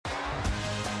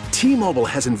T-Mobile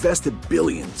has invested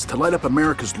billions to light up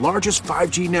America's largest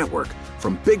 5G network,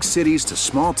 from big cities to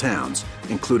small towns,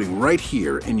 including right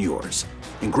here in yours.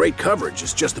 And great coverage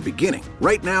is just the beginning.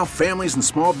 Right now, families and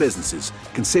small businesses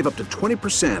can save up to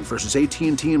 20% versus AT&T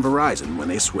and Verizon when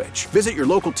they switch. Visit your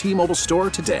local T-Mobile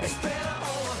store today.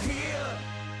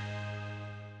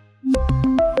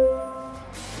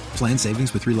 Plan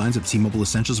savings with 3 lines of T-Mobile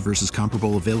Essentials versus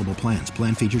comparable available plans.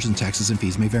 Plan features and taxes and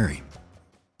fees may vary.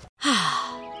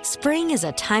 Spring is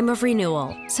a time of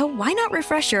renewal, so why not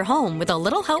refresh your home with a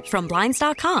little help from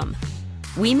Blinds.com?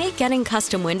 We make getting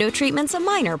custom window treatments a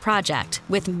minor project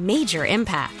with major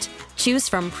impact. Choose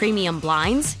from premium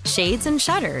blinds, shades, and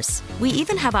shutters. We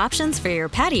even have options for your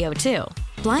patio, too.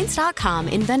 Blinds.com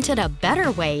invented a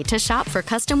better way to shop for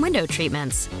custom window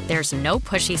treatments. There's no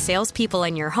pushy salespeople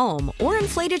in your home or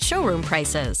inflated showroom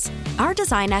prices. Our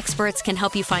design experts can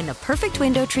help you find the perfect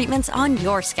window treatments on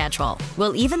your schedule.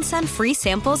 We'll even send free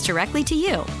samples directly to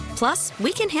you. Plus,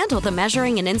 we can handle the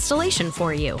measuring and installation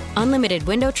for you. Unlimited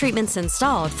window treatments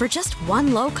installed for just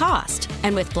one low cost.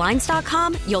 And with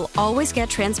Blinds.com, you'll always get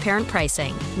transparent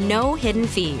pricing. No hidden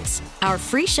fees. Our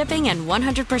free shipping and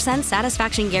 100%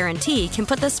 satisfaction guarantee can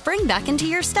put the spring back into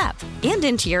your step and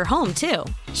into your home, too.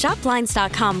 Shop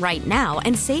Blinds.com right now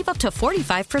and save up to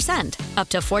 45%. Up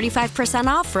to 45%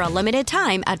 off for a limited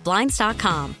time at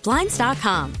Blinds.com.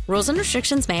 Blinds.com. Rules and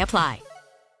restrictions may apply.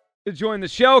 To join the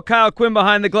show, Kyle Quinn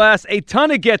behind the glass. A ton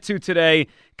to get to today.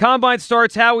 Combine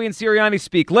starts. Howie and Sirianni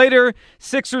speak later.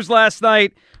 Sixers last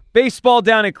night. Baseball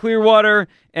down in Clearwater.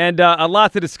 And a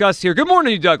lot to discuss here. Good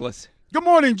morning, you Douglas. Good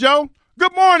morning, Joe.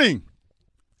 Good morning,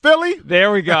 Philly.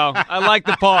 There we go. I like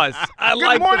the pause.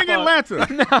 Good morning, Atlanta.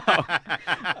 No.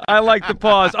 I like the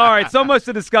pause. All right, so much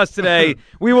to discuss today.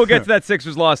 We will get to that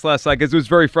Sixers loss last night because it was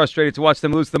very frustrating to watch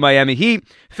them lose to the Miami Heat.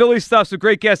 Philly stuff, so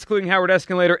great guests, including Howard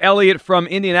Escalator, Elliott from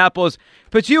Indianapolis.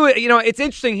 But you know, it's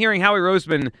interesting hearing Howie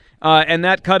Roseman and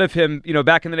that cut of him,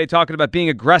 back in the day talking about being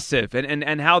aggressive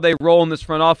and how they roll in this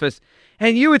front office.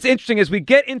 And it's interesting as we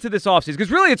get into this offseason, because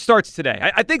really it starts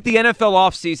today. I think the NFL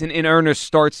offseason in earnest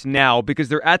starts now because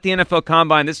they're at the NFL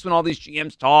Combine. This is when all these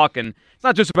GMs talk, and it's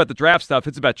not just about the draft stuff.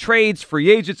 It's about trades,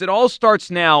 free agents. It all starts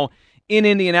now in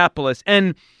Indianapolis.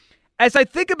 And as I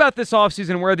think about this offseason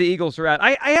and where the Eagles are at,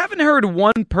 I haven't heard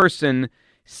one person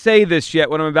say this yet,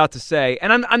 what I'm about to say.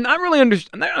 And I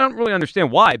don't really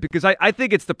understand why, because I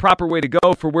think it's the proper way to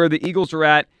go for where the Eagles are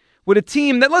at with a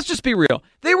team that, let's just be real,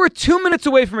 they were 2 minutes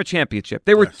away from a championship.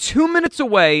 They were 2 minutes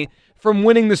away from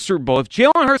winning the Super Bowl. If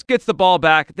Jalen Hurts gets the ball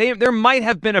back, there might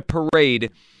have been a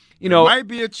parade. There might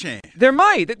be a chance. They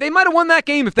might have won that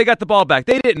game if they got the ball back.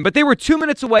 They didn't, but they were 2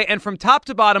 minutes away, and from top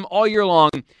to bottom all year long,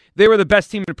 they were the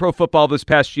best team in pro football this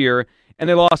past year, and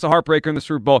they lost a heartbreaker in the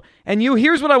Super Bowl. And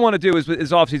here's what I want to do as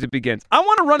offseason begins. I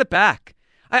want to run it back.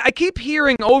 I keep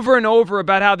hearing over and over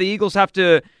about how the Eagles have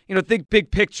to, think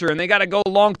big picture, and they got to go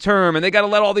long term, and they got to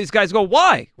let all these guys go.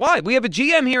 Why? We have a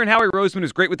GM here in Howie Roseman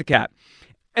who's great with the cap.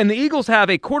 And the Eagles have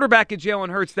a quarterback in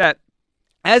Jalen Hurts that,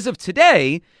 as of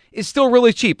today, is still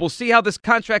really cheap. We'll see how this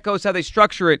contract goes, how they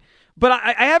structure it. But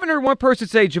I haven't heard one person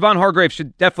say Javon Hargrave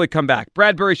should definitely come back.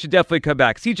 Bradbury should definitely come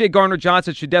back. C.J.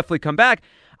 Gardner-Johnson should definitely come back.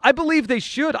 I believe they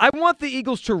should. I want the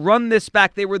Eagles to run this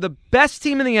back. They were the best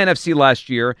team in the NFC last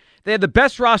year. They had the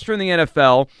best roster in the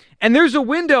NFL. And there's a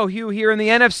window, Hugh, here in the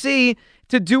NFC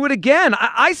to do it again.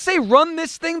 I say run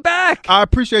this thing back. I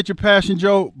appreciate your passion,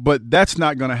 Joe, but that's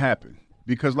not going to happen.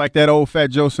 Because like that old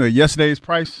Fat Joe said, yesterday's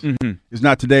price is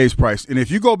not today's price. And if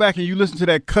you go back and you listen to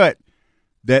that cut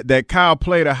that Kyle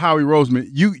played at Howie Roseman,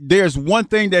 there's one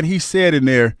thing that he said in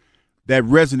there that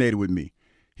resonated with me.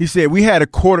 He said, we had a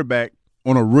quarterback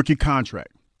on a rookie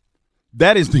contract.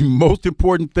 That is the most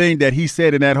important thing that he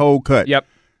said in that whole cut. Yep.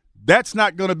 That's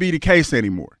not going to be the case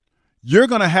anymore. You're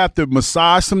going to have to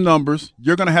massage some numbers.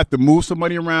 You're going to have to move some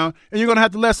money around, and you're going to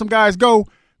have to let some guys go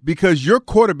because your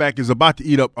quarterback is about to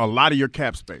eat up a lot of your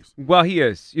cap space. Well, he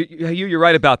is. You're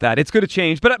right about that. It's going to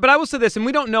change. But I will say this, and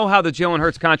we don't know how the Jalen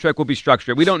Hurts contract will be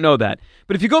structured. We don't know that.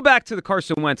 But if you go back to the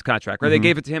Carson Wentz contract, right, they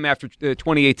gave it to him after the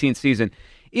 2018 season.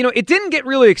 It didn't get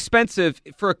really expensive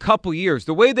for a couple years.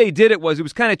 The way they did it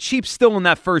was kind of cheap still in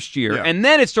that first year, and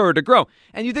then it started to grow.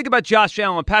 And you think about Josh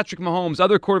Allen, Patrick Mahomes,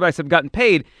 other quarterbacks have gotten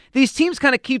paid. These teams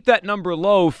kind of keep that number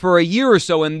low for a year or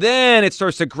so, and then it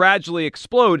starts to gradually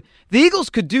explode. The Eagles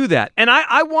could do that, and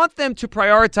I want them to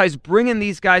prioritize bringing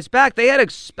these guys back. They had a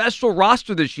special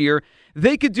roster this year.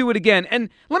 They could do it again. And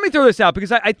let me throw this out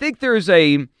because I think there's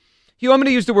I'm going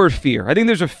to use the word fear. I think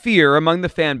there's a fear among the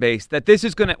fan base that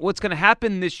what's going to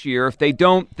happen this year if they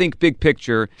don't think big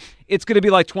picture. It's going to be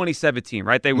like 2017,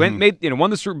 right? They won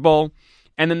the Super Bowl,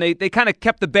 And then they kind of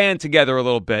kept the band together a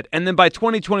little bit. And then by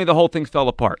 2020, the whole thing fell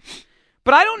apart.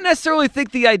 But I don't necessarily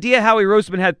think the idea Howie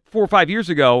Roseman had 4 or 5 years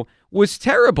ago was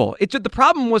terrible. The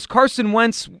problem was Carson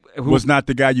Wentz was not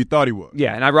the guy you thought he was.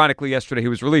 Yeah, and ironically, yesterday he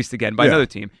was released again by another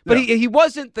team. But he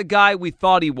wasn't the guy we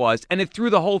thought he was, and it threw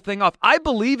the whole thing off. I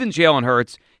believe in Jalen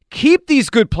Hurts. Keep these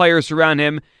good players around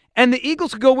him, and the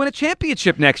Eagles could go win a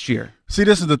championship next year. See,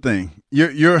 this is the thing.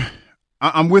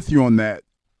 I'm with you on that,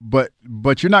 but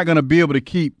you're not going to be able to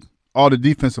keep all the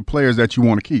defensive players that you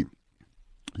want to keep.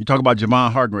 You talk about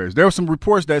Javon Hargraves. There were some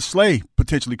reports that Slay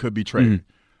potentially could be traded,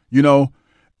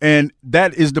 and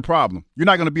that is the problem. You're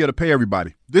not going to be able to pay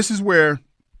everybody. This is where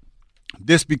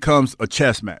this becomes a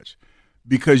chess match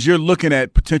because you're looking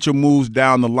at potential moves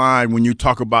down the line when you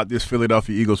talk about this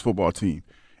Philadelphia Eagles football team.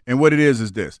 And what it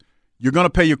is this. You're going to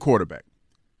pay your quarterback.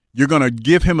 You're going to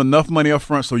give him enough money up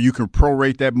front so you can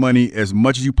prorate that money as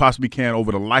much as you possibly can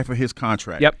over the life of his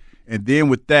contract. Yep. And then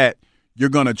with that, you're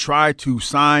going to try to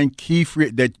sign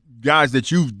guys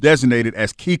that you've designated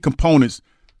as key components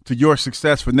to your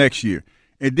success for next year.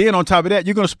 And then on top of that,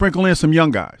 you're going to sprinkle in some young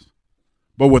guys.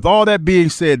 But with all that being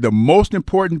said, the most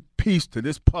important piece to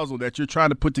this puzzle that you're trying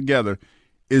to put together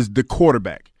is the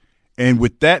quarterback. And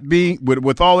with that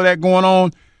with all of that going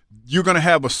on, you're going to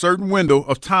have a certain window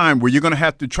of time where you're going to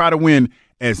have to try to win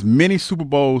as many Super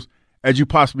Bowls as you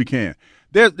possibly can.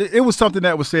 It was something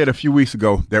that was said a few weeks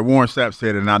ago that Warren Sapp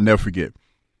said, and I'll never forget.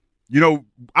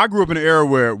 I grew up in an era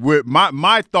where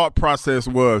my thought process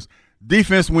was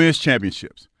defense wins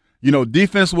championships.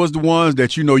 Defense was the ones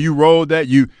that, you rolled that.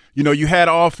 You had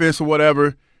offense or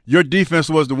whatever. Your defense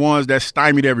was the ones that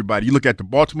stymied everybody. You look at the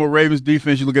Baltimore Ravens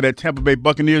defense. You look at that Tampa Bay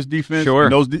Buccaneers defense. Sure.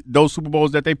 And those Super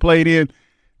Bowls that they played in,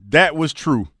 that was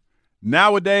true.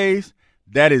 Nowadays,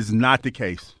 that is not the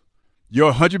case.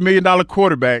 Your $100 million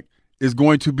quarterback is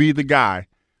going to be the guy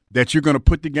that you're going to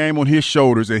put the game on his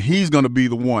shoulders, and he's going to be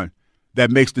the one that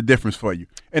makes the difference for you.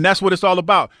 And that's what it's all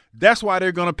about. That's why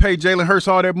they're going to pay Jalen Hurts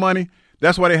all that money.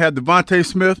 That's why they have Devontae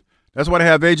Smith. That's why they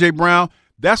have A.J. Brown.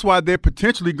 That's why they're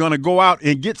potentially going to go out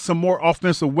and get some more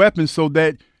offensive weapons so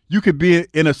that you could be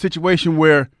in a situation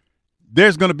where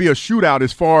there's going to be a shootout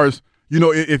as far as,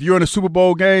 if you're in a Super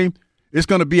Bowl game, it's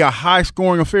going to be a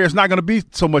high-scoring affair. It's not going to be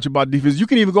so much about defense. You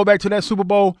can even go back to that Super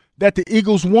Bowl that the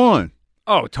Eagles won.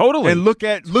 Oh, totally. And look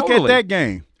at that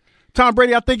game. Tom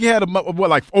Brady, I think he had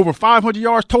over 500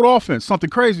 yards total offense, something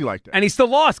crazy like that. And he still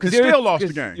lost. He still lost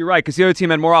the game. You're right, because the other team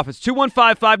had more offense.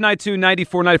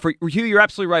 215-592-9494. Hugh, you're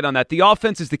absolutely right on that. The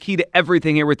offense is the key to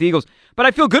everything here with the Eagles. But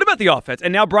I feel good about the offense.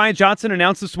 And now Brian Johnson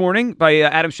announced this morning by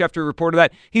Adam Schefter reported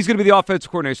that he's going to be the offensive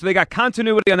coordinator. So they got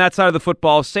continuity on that side of the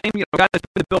football. Same guy that's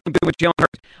been building with Jalen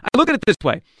Hurts. I look at it this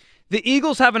way. The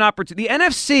Eagles have an opportunity. The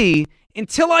NFC,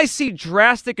 until I see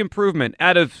drastic improvement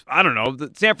out of,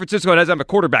 San Francisco doesn't have a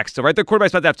quarterback still, right? Their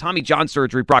quarterback's about to have Tommy John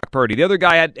surgery, Brock Purdy. The other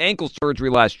guy had ankle surgery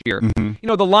last year. Mm-hmm.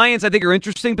 The Lions, I think, are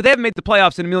interesting, but they haven't made the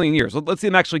playoffs in a million years. Let's see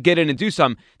them actually get in and do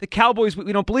some. The Cowboys,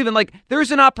 we don't believe in.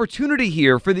 There's an opportunity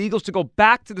here for the Eagles to go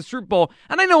back to the Super Bowl.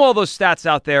 And I know all those stats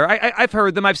out there. I've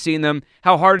heard them. I've seen them,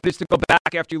 how hard it is to go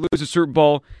back after you lose a Super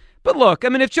Bowl. But look,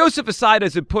 if Joseph Asai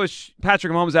doesn't push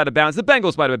Patrick Mahomes out of bounds, the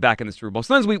Bengals might have been back in the Super Bowl.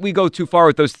 Sometimes we go too far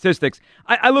with those statistics.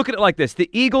 I look at it like this.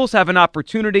 The Eagles have an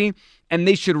opportunity, and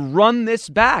they should run this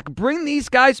back. Bring these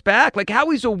guys back. Like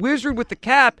Howie's a wizard with the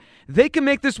cap. They can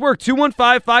make this work.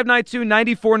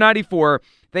 215-592-9494.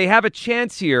 They have a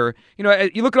chance here.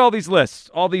 You look at all these lists,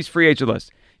 all these free agent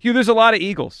lists. Hugh, there's a lot of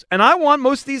Eagles, and I want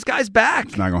most of these guys back.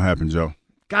 It's not going to happen, Joe.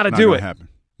 Got to do it.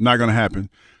 Not going to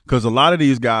happen. Because a lot of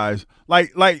these guys,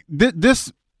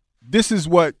 this is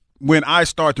what, when I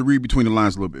start to read between the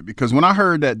lines a little bit. Because when I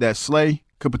heard that Slay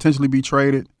could potentially be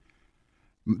traded,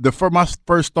 my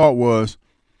first thought was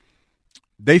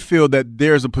they feel that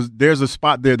there's a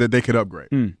spot there that they could upgrade.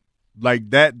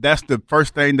 That's the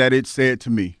first thing that it said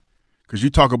to me. Because you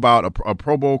talk about a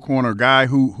Pro Bowl corner guy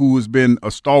who has been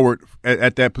a stalwart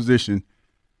at that position.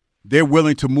 They're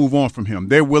willing to move on from him.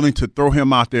 They're willing to throw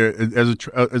him out there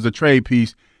as a trade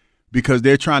piece because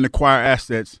they're trying to acquire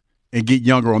assets and get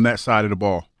younger on that side of the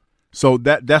ball. So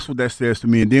that's what that says to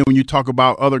me. And then when you talk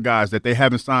about other guys that they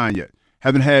haven't signed yet,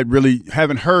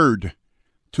 haven't heard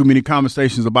too many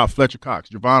conversations about Fletcher Cox,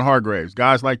 Javon Hargraves,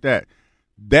 guys like that.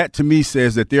 That to me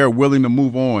says that they're willing to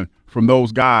move on from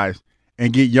those guys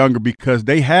and get younger because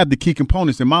they have the key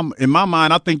components. In my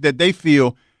mind, I think that they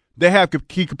feel they have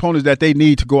key components that they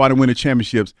need to go out and win the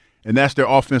championships, and that's their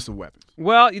offensive weapons.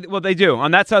 Well, they do.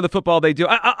 On that side of the football, they do.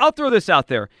 I'll throw this out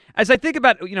there. As I think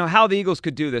about how the Eagles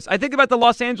could do this, I think about the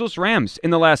Los Angeles Rams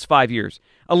in the last 5 years.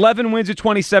 11 wins in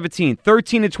 2017,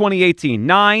 13 in 2018,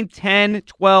 9, 10,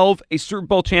 12, a Super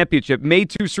Bowl championship, made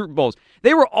 2 Super Bowls.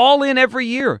 They were all in every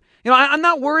year. I'm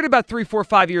not worried about 3, 4,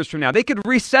 5 years from now. They could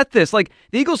reset this. Like,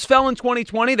 the Eagles fell in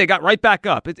 2020. They got right back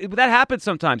up. That happens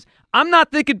sometimes. I'm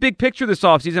not thinking big picture this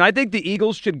offseason. I think the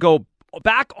Eagles should go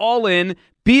back all in,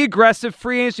 be aggressive,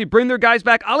 free agency, bring their guys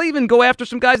back. I'll even go after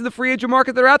some guys in the free agent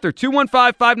market that are out there.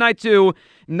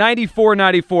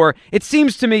 215-592-9494. It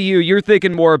seems to me you're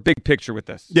thinking more big picture with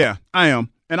this. Yeah, I am.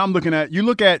 And I'm looking at – you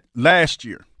look at last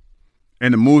year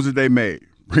and the moves that they made,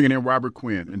 bringing in Robert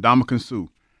Quinn and Ndamukong Suh,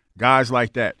 guys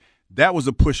like that. That was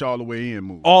a push all the way in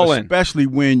move. All in. Especially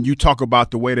when you talk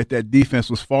about the way that defense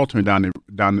was faltering down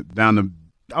the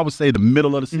I would say the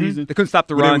middle of the season. They couldn't stop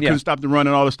the run. Couldn't stop the run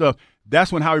and all this stuff.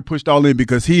 That's when Howie pushed all in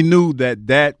because he knew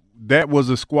that was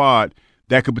a squad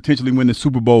that could potentially win the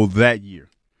Super Bowl that year.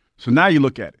 So now you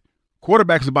look at it.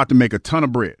 Quarterback is about to make a ton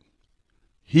of bread.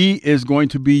 He is going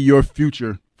to be your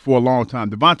future for a long time.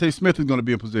 Devontae Smith is going to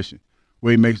be in a position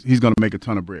where he's going to make a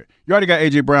ton of bread. You already got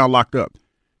A.J. Brown locked up.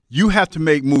 You have to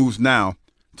make moves now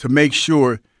to make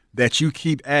sure that you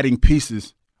keep adding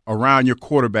pieces around your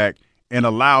quarterback and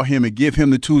allow him and give him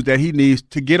the tools that he needs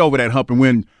to get over that hump and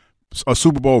win a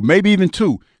Super Bowl, maybe even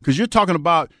 2. Because you're talking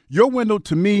about your window,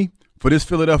 to me, for this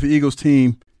Philadelphia Eagles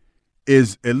team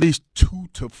is at least 2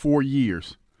 to 4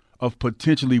 years of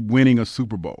potentially winning a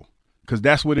Super Bowl. Because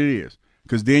that's what it is.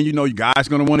 Because then you guys are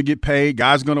going to want to get paid,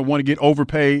 guys are going to want to get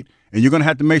overpaid, and you're going to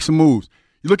have to make some moves.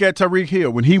 You look at Tyreek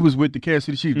Hill. When he was with the Kansas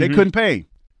City Chiefs, they couldn't pay him.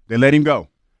 They let him go.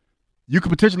 You could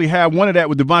potentially have one of that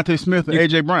with Devontae Smith and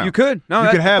A.J. Brown. You could. No,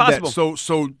 you could have possible.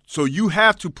 that. So you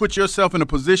have to put yourself in a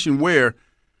position where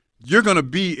you're going to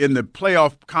be in the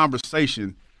playoff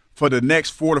conversation for the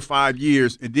next 4 to 5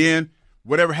 years, and then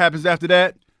whatever happens after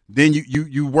that, then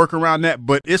you work around that.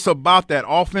 But it's about that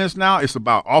offense now. It's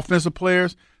about offensive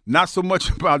players, not so much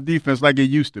about defense like it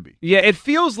used to be. Yeah, it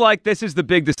feels like this is the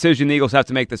big decision the Eagles have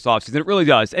to make this offseason. It really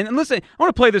does. And listen, I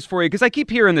want to play this for you because I keep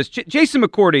hearing this. Jason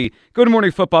McCourty, Good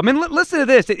Morning Football. I mean, listen to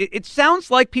this. It sounds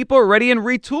like people are already in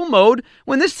retool mode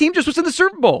when this team just was in the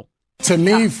Super Bowl. To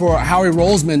me, for Howie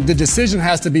Roseman, the decision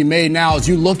has to be made now. As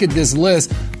you look at this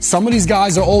list, some of these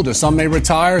guys are older. Some may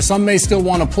retire. Some may still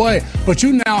want to play. But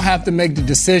you now have to make the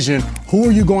decision, who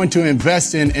are you going to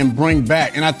invest in and bring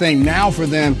back? And I think now for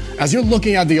them, as you're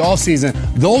looking at the offseason,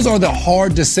 those are the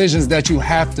hard decisions that you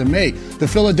have to make. The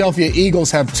Philadelphia Eagles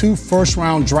have 2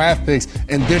 first-round draft picks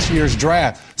in this year's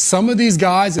draft. Some of these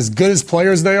guys, as good as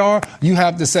players they are, you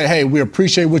have to say, hey, we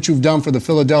appreciate what you've done for the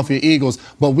Philadelphia Eagles,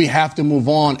 but we have to move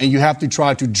on, and you have to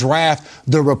try to draft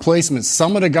the replacements.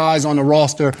 Some of the guys on the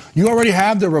roster, you already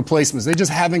have the replacements. They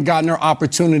just haven't gotten their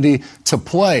opportunity to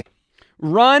play.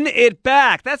 Run it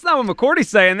back. That's not what McCourty's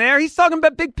saying there. He's talking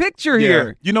about big picture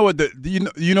here. You know what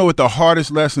the hardest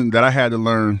lesson that I had to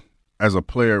learn as a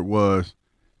player was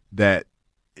that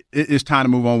it's time to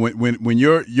move on when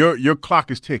your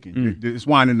clock is ticking. It's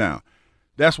winding down.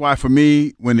 That's why for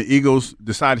me, when the Eagles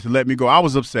decided to let me go, I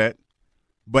was upset.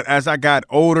 But as I got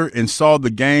older and saw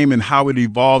the game and how it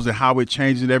evolves and how it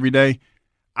changes every day,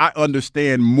 I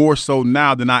understand more so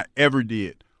now than I ever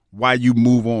did why you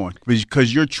move on,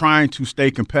 because you're trying to stay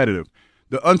competitive.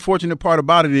 The unfortunate part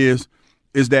about it is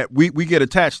that we get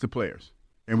attached to players,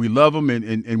 and we love them,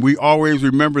 and we always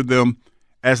remember them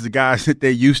as the guys that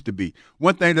they used to be.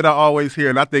 One thing that I always hear,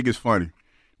 and I think it's funny,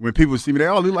 when people see me, they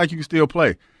look like you can still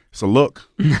play. It's a look.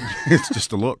 It's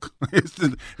just a look.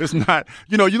 It's not.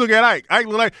 You look at Ike. Ike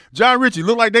look like John Ritchie.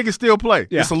 Look like they can still play.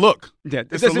 Yeah. It's a look. Yeah, it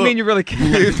doesn't mean you really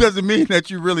can. It doesn't mean that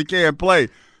you really can play.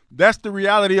 That's the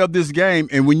reality of this game.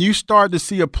 And when you start to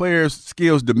see a player's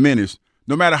skills diminish,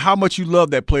 no matter how much you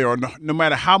love that player or no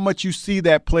matter how much you see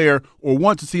that player or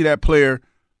want to see that player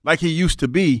like he used to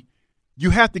be,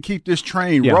 you have to keep this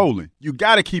train rolling. You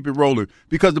got to keep it rolling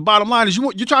because the bottom line is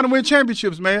you're trying to win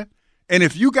championships, man. And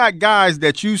if you got guys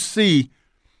that you see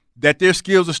that their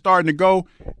skills are starting to go,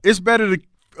 it's better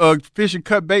to fish and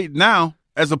cut bait now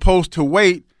as opposed to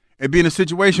wait and be in a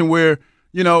situation where,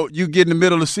 you get in the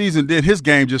middle of the season, then his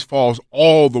game just falls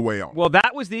all the way off. Well,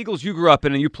 that was the Eagles you grew up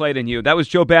in and you played in. That was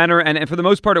Joe Banner, and for the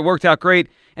most part, it worked out great.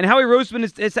 And Howie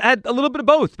Roseman has had a little bit of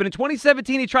both. But in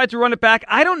 2017, he tried to run it back.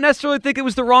 I don't necessarily think it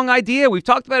was the wrong idea. We've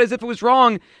talked about it as if it was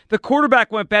wrong. The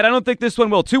quarterback went bad. I don't think this one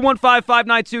will.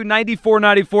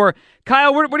 215-592-9494.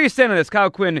 Kyle, what are you saying on this, Kyle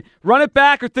Quinn? Run it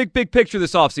back or think big picture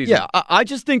this offseason? Yeah, I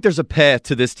just think there's a path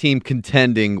to this team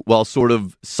contending while sort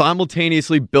of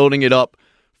simultaneously building it up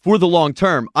for the long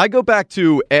term. I go back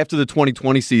to after the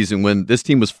 2020 season when this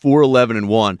team was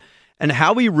 4-11-1, and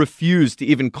Howie refused to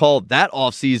even call that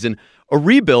offseason a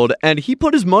rebuild, and he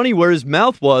put his money where his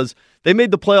mouth was. They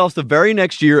made the playoffs the very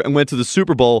next year and went to the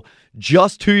Super Bowl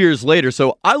just 2 years later.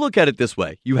 So I look at it this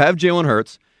way. You have Jalen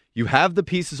Hurts. You have the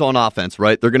pieces on offense,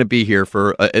 right? They're going to be here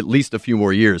for at least a few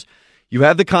more years. You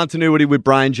have the continuity with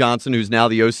Brian Johnson, who's now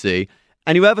the OC,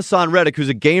 and you have Hassan Reddick, who's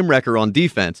a game wrecker on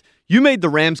defense. You made the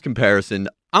Rams comparison.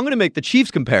 I'm going to make the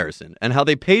Chiefs comparison and how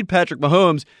they paid Patrick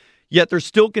Mahomes, yet they're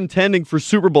still contending for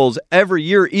Super Bowls every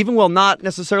year, even while not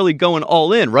necessarily going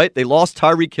all in, right? They lost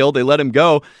Tyreek Hill. They let him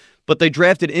go, but they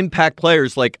drafted impact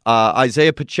players like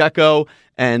Isaiah Pacheco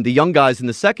and the young guys in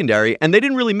the secondary, and they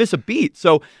didn't really miss a beat.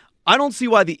 So I don't see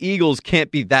why the Eagles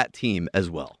can't be that team as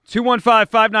well.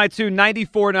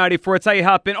 215-592-9494. It's how you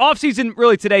hop in. Offseason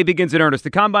really today begins in earnest.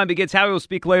 The Combine begins. Howie will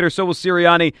speak later. So will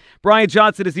Sirianni. Brian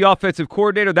Johnson is the offensive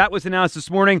coordinator. That was announced this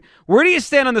morning. Where do you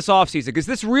stand on this offseason? Because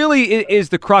this really is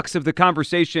the crux of the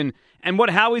conversation and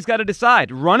what Howie's got to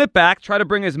decide. Run it back. Try to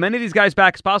bring as many of these guys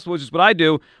back as possible, which is what I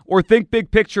do, or think big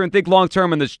picture and think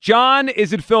long-term on this. John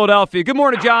is in Philadelphia. Good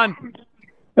morning, John.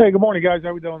 Hey, good morning, guys.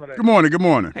 How we doing today? Good morning. Good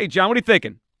morning. Hey, John, what are you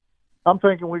thinking? I'm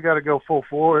thinking we got to go full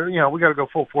force. We got to go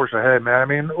full force ahead, man. I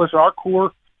mean, listen, our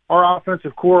core, our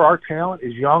offensive core, our talent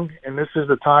is young, and this is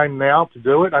the time now to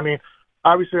do it. I mean,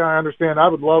 obviously, I understand. I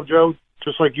would love, Joe,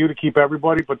 just like you, to keep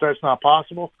everybody, but that's not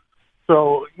possible.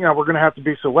 So, we're going to have to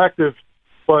be selective.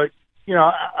 But,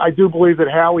 I do believe that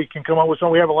Howie can come up with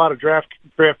something. We have a lot of draft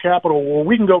capital where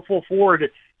we can go full forward.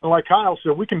 And like Kyle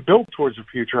said, we can build towards the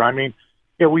future. I mean,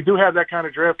 we do have that kind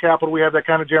of draft capital. We have that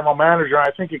kind of general manager.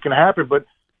 I think it can happen, but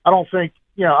I don't think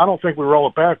we roll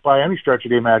it back by any stretch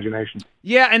of the imagination.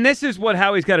 Yeah, and this is what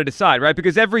Howie's got to decide, right?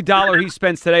 Because every dollar he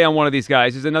spends today on one of these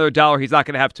guys is another dollar he's not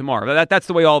going to have tomorrow. That's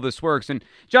the way all this works. And,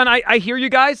 John, I hear you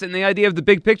guys and the idea of the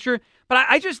big picture, but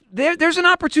there's an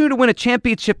opportunity to win a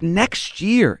championship next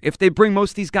year if they bring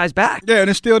most of these guys back. Yeah, and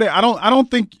it's still there. I don't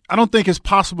think it's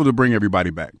possible to bring everybody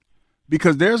back,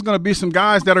 because there's going to be some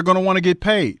guys that are going to want to get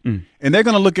paid. And they're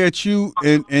going to look at you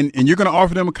and you're going to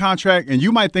offer them a contract, and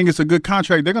you might think it's a good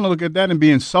contract. They're going to look at that and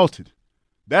be insulted.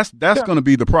 That's going to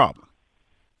be the problem.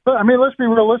 But, I mean, let's be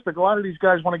realistic. A lot of these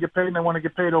guys want to get paid, and they want to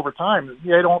get paid over time.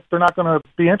 They're not going to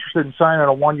be interested in signing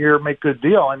a one-year make-good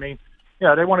deal. I mean,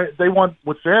 they want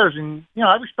what's theirs, and,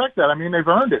 I respect that. I mean, they've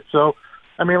earned it. So,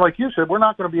 I mean, like you said, we're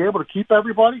not going to be able to keep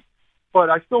everybody, but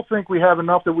I still think we have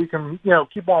enough that we can,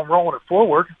 keep on rolling it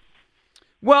forward.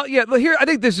 Well, yeah, here, I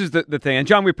think this is the thing. And,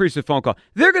 John, we appreciate the phone call.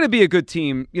 They're going to be a good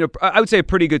team, I would say a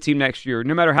pretty good team next year,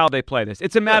 no matter how they play this.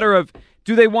 It's a matter of,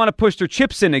 do they want to push their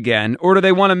chips in again, or do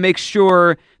they want to make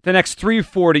sure the next 3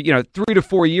 to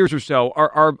 4 years or so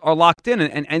are locked in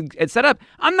and set up?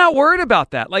 I'm not worried about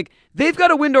that. Like, they've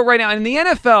got a window right now. And in the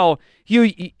NFL,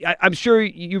 I'm sure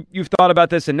you've thought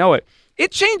about this and know it.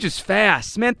 It changes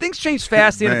fast, man. Things change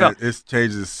fast in the NFL. It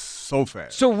changes so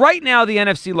fast. So right now, the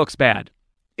NFC looks bad.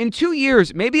 In 2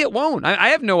 years, maybe it won't. I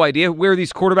have no idea where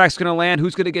these quarterbacks are going to land,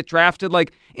 who's going to get drafted.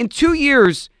 Like, in 2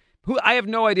 years, I have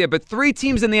no idea. But 3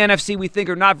 teams in the NFC we think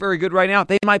are not very good right now,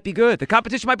 they might be good. The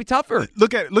competition might be tougher.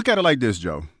 Look at it like this,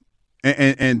 Joe.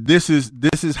 And this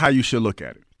is how you should look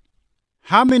at it.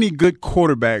 How many good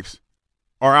quarterbacks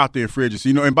are out there in free agency?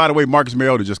 And by the way, Marcus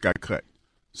Mariota just got cut.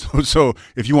 So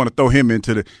if you want to throw him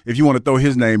if you want to throw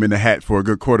his name in the hat for a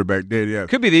good quarterback, there you have.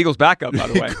 Could be the Eagles' backup, by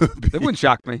the way. That wouldn't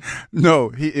shock me.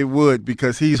 No, it would,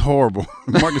 because he's horrible.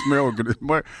 Marcus Mariota.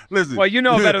 Listen. Well, you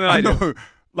know better than I do.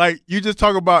 Like, you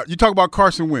talk about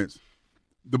Carson Wentz.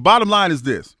 The bottom line is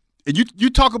this, and you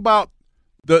talk about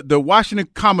the Washington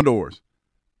Commodores.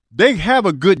 They have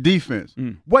a good defense.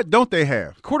 What don't they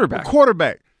have? Quarterback. A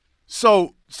quarterback.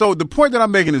 So the point that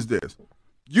I'm making is this: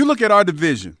 you look at our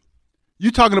division. You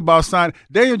talking about signing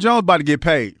Daniel Jones about to get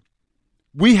paid.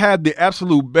 We have the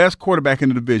absolute best quarterback in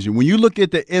the division. When you look at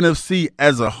the NFC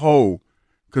as a whole,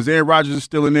 because Aaron Rodgers is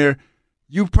still in there,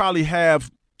 you probably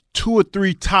have 2 or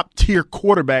 3 top-tier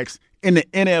quarterbacks in the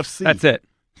NFC. That's it.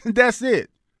 That's it.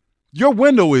 Your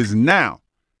window is now.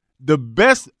 The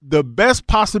best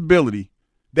possibility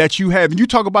that you have, and you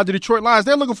talk about the Detroit Lions,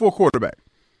 they're looking for a quarterback.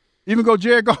 Even though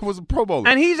Jared Goff was a Pro Bowler.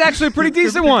 And he's actually a pretty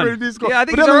decent one. Yeah, I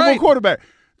think he's all right. For a quarterback.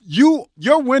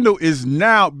 Your window is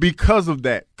now because of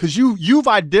that, because you've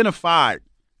identified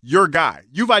your guy.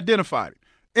 You've identified it.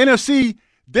 NFC,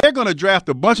 they're going to draft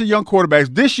a bunch of young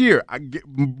quarterbacks this year.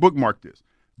 Bookmark this.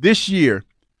 This year,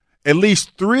 at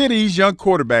least 3 of these young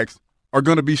quarterbacks are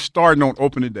going to be starting on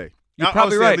opening day. You're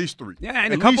probably right. At least 3. Yeah,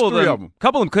 and a couple of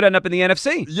them could end up in the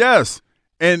NFC. Yes,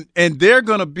 and they're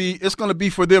going to be. It's going to be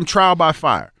for them trial by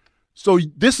fire. So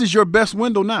this is your best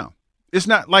window now. it's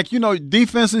not like,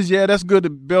 defenses, yeah, that's good to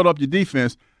build up your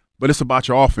defense, but it's about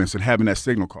your offense and having that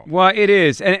signal call. Well, it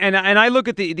is. And I look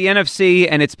at the NFC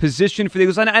and its position for the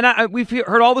Eagles, and we've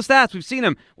heard all the stats. We've seen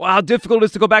them. Well, how difficult it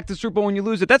is to go back to the Super Bowl when you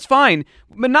lose it. That's fine.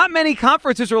 But not many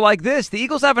conferences are like this. The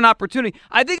Eagles have an opportunity.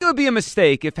 I think it would be a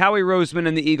mistake if Howie Roseman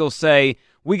and the Eagles say,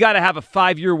 we got to have a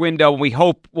 5-year window and we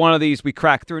hope one of these we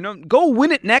crack through. No, go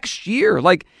win it next year.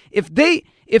 Like, if the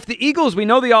Eagles, we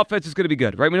know the offense is going to be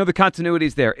good, right? We know the continuity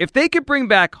is there. If they could bring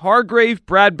back Hargrave,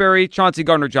 Bradbury, Chauncey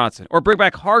Gardner-Johnson, or bring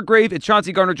back Hargrave and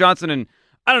Chauncey Gardner-Johnson and,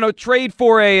 I don't know, trade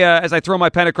for as I throw my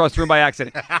pen across the room by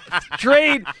accident,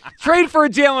 trade for a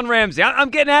Jalen Ramsey. I'm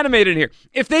getting animated here.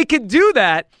 If they could do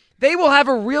that, they will have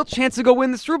a real chance to go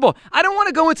win the Super Bowl. I don't want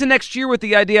to go into next year with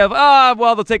the idea of,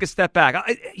 they'll take a step back.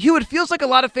 Hugh, it feels like a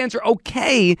lot of fans are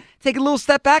okay taking a little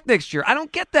step back next year. I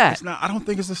don't get that. I don't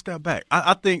think it's a step back.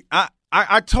 I think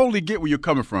I totally get where you're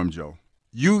coming from, Joe.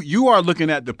 You are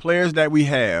looking at the players that we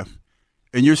have,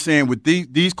 and you're saying with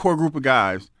these core group of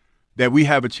guys that we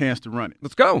have a chance to run it.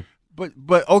 Let's go.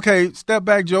 But okay, step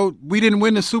back, Joe. We didn't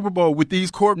win the Super Bowl with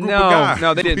these core group of guys.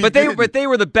 No, they didn't. But they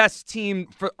were the best team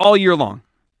for all year long.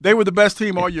 They were the best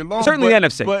team all year long. Certainly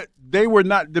NFC. But they were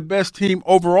not the best team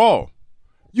overall.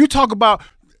 You talk about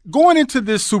going into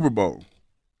this Super Bowl,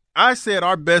 I said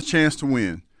our best chance to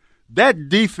win. That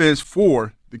defense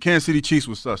for the Kansas City Chiefs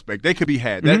was suspect. They could be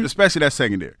had, especially that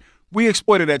secondary. We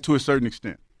exploited that to a certain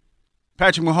extent.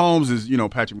 Patrick Mahomes is,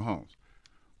 Patrick Mahomes.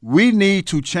 We need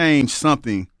to change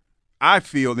something, I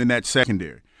feel, in that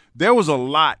secondary. There was a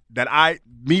lot that I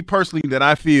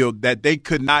feel that they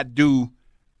could not do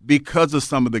because of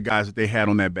some of the guys that they had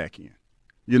on that back end,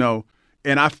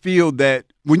 And I feel that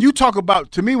when you talk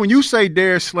about, to me, when you say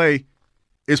Darius Slay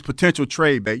is potential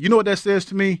trade bait, you know what that says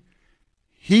to me?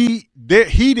 He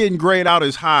didn't grade out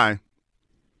as high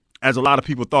as a lot of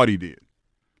people thought he did.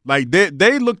 Like,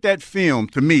 they looked at film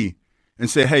to me and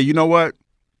said, hey, you know what?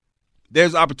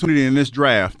 There's opportunity in this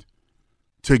draft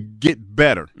to get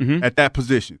better at that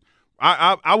position.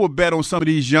 I would bet on some of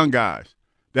these young guys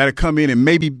that have come in and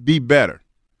maybe be better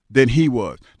than he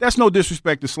was. That's no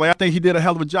disrespect to Slay. I think he did a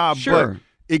hell of a job. Sure. But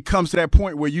it comes to that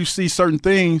point where you see certain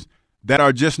things that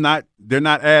are just they're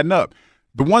not adding up.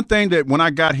 The one thing that when I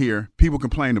got here, people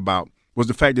complained about was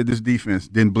the fact that this defense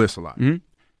didn't blitz a lot.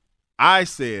 I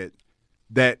said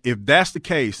that if that's the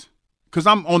case, because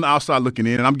I'm on the outside looking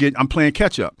in and I'm playing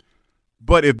catch up.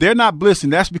 But if they're not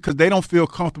blitzing, that's because they don't feel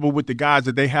comfortable with the guys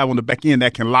that they have on the back end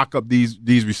that can lock up these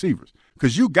receivers.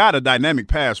 Because you got a dynamic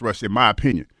pass rush, in my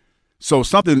opinion. So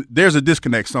there's a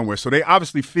disconnect somewhere. So they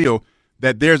obviously feel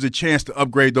that there's a chance to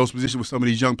upgrade those positions with some of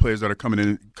these young players that are coming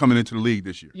into the league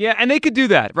this year. Yeah, and they could do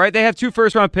that, right? They have 2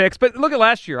 first-round picks. But look at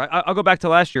last year. I'll go back to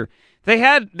last year.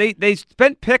 They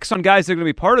spent picks on guys that are going to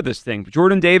be part of this thing.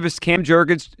 Jordan Davis, Cam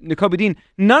Jurgens, Nakobe Dean.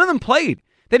 None of them played.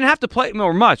 They didn't have to play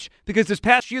more much because this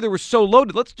past year they were so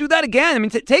loaded. Let's do that again. I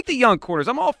mean, take the young corners.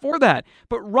 I'm all for that.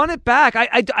 But run it back.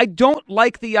 I don't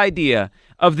like the idea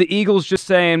of the Eagles just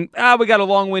saying, we got a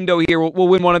long window here. We'll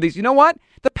win one of these. You know what?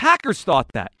 The Packers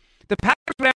thought that. The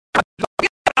Packers were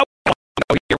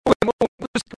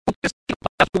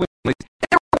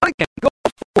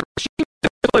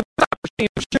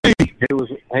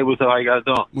Hey, what's up? How you guys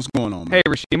doing? What's going on, man? Hey,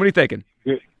 Rasheem, what are you thinking?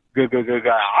 Good guy.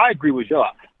 I agree with you.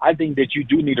 I think that you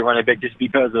do need to run it back just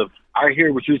because of, I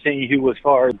hear what you're saying, Hugh, as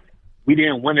far as we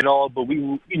didn't win it all, but we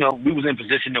was in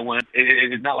position to win.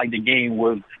 It's not like the game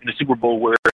was in the Super Bowl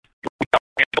where we got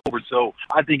over. So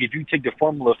I think if you take the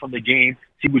formula from the game,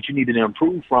 see what you needed to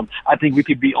improve from, I think we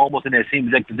could be almost in that same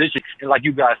exact position. And like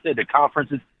you guys said, the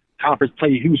conference play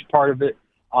a huge part of it.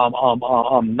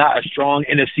 Not a strong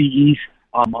NFC East.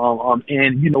 And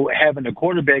having a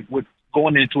quarterback with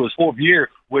going into his 4th year,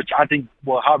 which I think,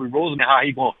 Howie Roseman, how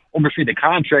he going to oversee the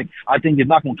contract, I think is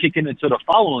not going to kick in until the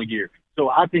following year. So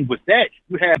I think with that,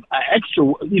 you have an extra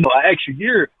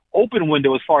year open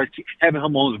window as far as having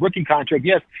him on his rookie contract.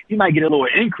 Yes, he might get a little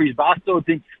increase, but I still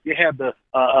think you have the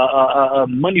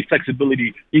money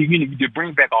flexibility. To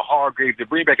bring back a Hargrave, to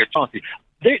bring back a Chauncey.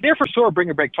 They're for sure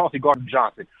bringing back Chauncey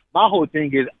Gardner-Johnson. My whole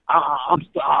thing is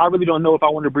I really don't know if I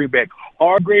want to bring back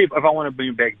Hargrave, if I want to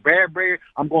bring back Bradbury.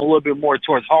 I'm going a little bit more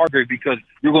towards Hargrave because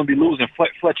you're going to be losing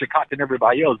Fletcher Cox and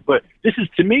everybody else. But this is,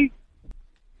 to me,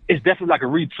 it's definitely like a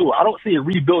retool. I don't see it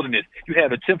rebuilding this. You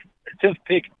have a 10th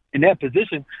pick in that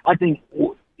position. I think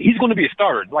he's going to be a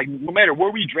starter. Like, no matter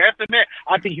where we draft him at,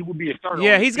 I think he will be a starter.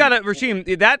 Yeah, he's got a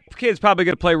Rasheem. That kid's probably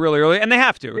going to play really early, and they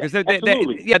have to. Because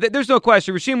there's no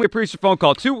question. Rasheem, we appreciate your phone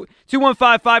call.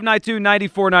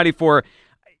 215-592-9494.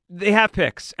 They have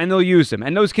picks, and they'll use them.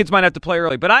 And those kids might have to play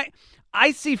early. But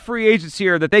I see free agents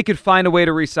here that they could find a way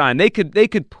to re-sign. They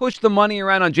could push the money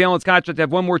around on Jalen's contract to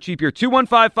have one more cheap year.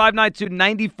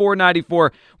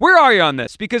 215-592-9494. Where are you on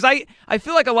this? Because I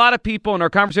feel like a lot of people in our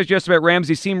conversation yesterday about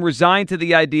Ramsey seem resigned to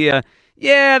the idea,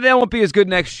 yeah, they won't be as good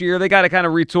next year. They got to kind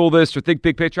of retool this or think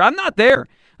big picture. I'm not there.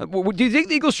 Do you think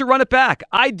the Eagles should run it back?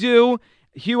 I do.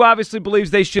 Hugh obviously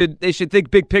believes they should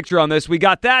think big picture on this. We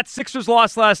got that. Sixers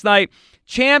lost last night.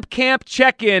 Champ Camp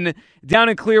check-in down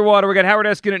in Clearwater. We got Howard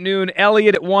Eskin at noon,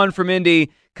 Elliott at 1 from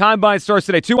Indy. Combine starts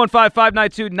today.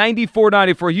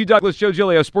 215-592-9494. Hugh Douglas, Joe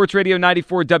Giglio, Sports Radio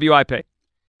 94 WIP.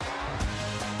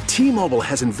 T-Mobile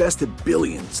has invested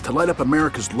billions to light up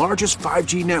America's largest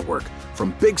 5G network,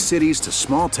 from big cities to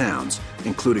small towns,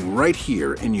 including right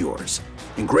here in yours.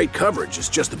 And great coverage is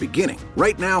just the beginning.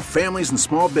 Right now, families and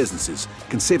small businesses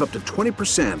can save up to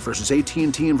 20% versus AT&T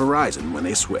and Verizon when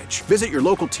they switch. Visit your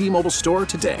local T-Mobile store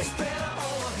today.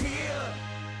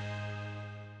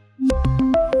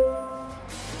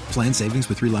 Plan savings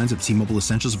with 3 lines of T-Mobile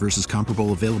Essentials versus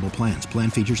comparable available plans. Plan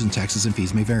features and taxes and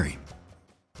fees may vary.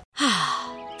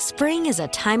 Spring is a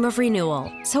time of renewal,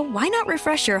 so why not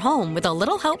refresh your home with a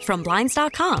little help from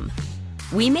Blinds.com?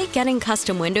 We make getting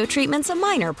custom window treatments a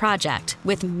minor project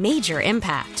with major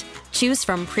impact. Choose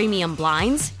from premium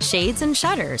blinds, shades, and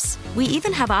shutters. We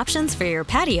even have options for your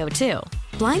patio, too.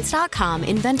 Blinds.com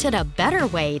invented a better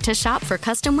way to shop for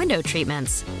custom window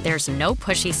treatments. There's no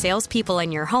pushy salespeople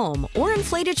in your home or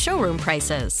inflated showroom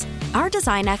prices. Our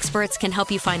design experts can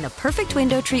help you find the perfect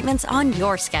window treatments on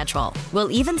your schedule. We'll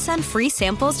even send free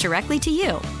samples directly to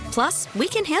you. Plus, we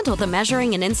can handle the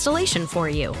measuring and installation for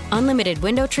you. Unlimited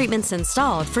window treatments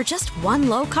installed for just one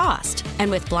low cost. And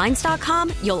with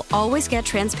Blinds.com, you'll always get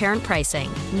transparent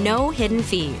pricing. No hidden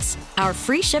fees. Our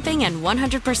free shipping and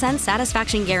 100%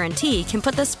 satisfaction guarantee can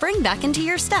put the spring back into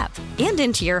your step and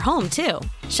into your home, too.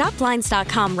 Shop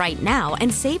Blinds.com right now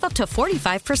and save up to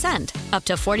 45%. Up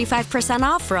to 45%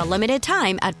 off for a limited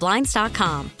time at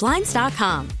Blinds.com.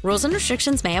 Blinds.com. Rules and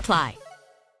restrictions may apply.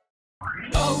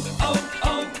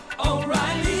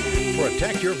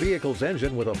 Protect your vehicle's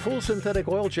engine with a full synthetic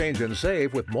oil change and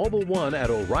save with Mobil 1 at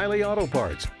O'Reilly Auto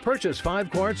Parts. Purchase 5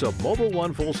 quarts of Mobil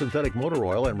 1 full synthetic motor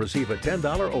oil and receive a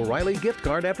 $10 O'Reilly gift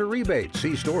card after rebate.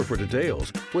 See store for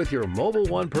details. With your Mobil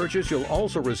 1 purchase, you'll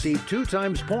also receive 2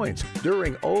 times points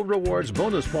during O Rewards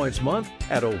Bonus Points Month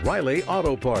at O'Reilly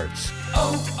Auto Parts.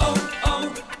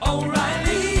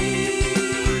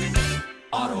 O'Reilly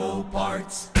Auto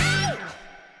Parts.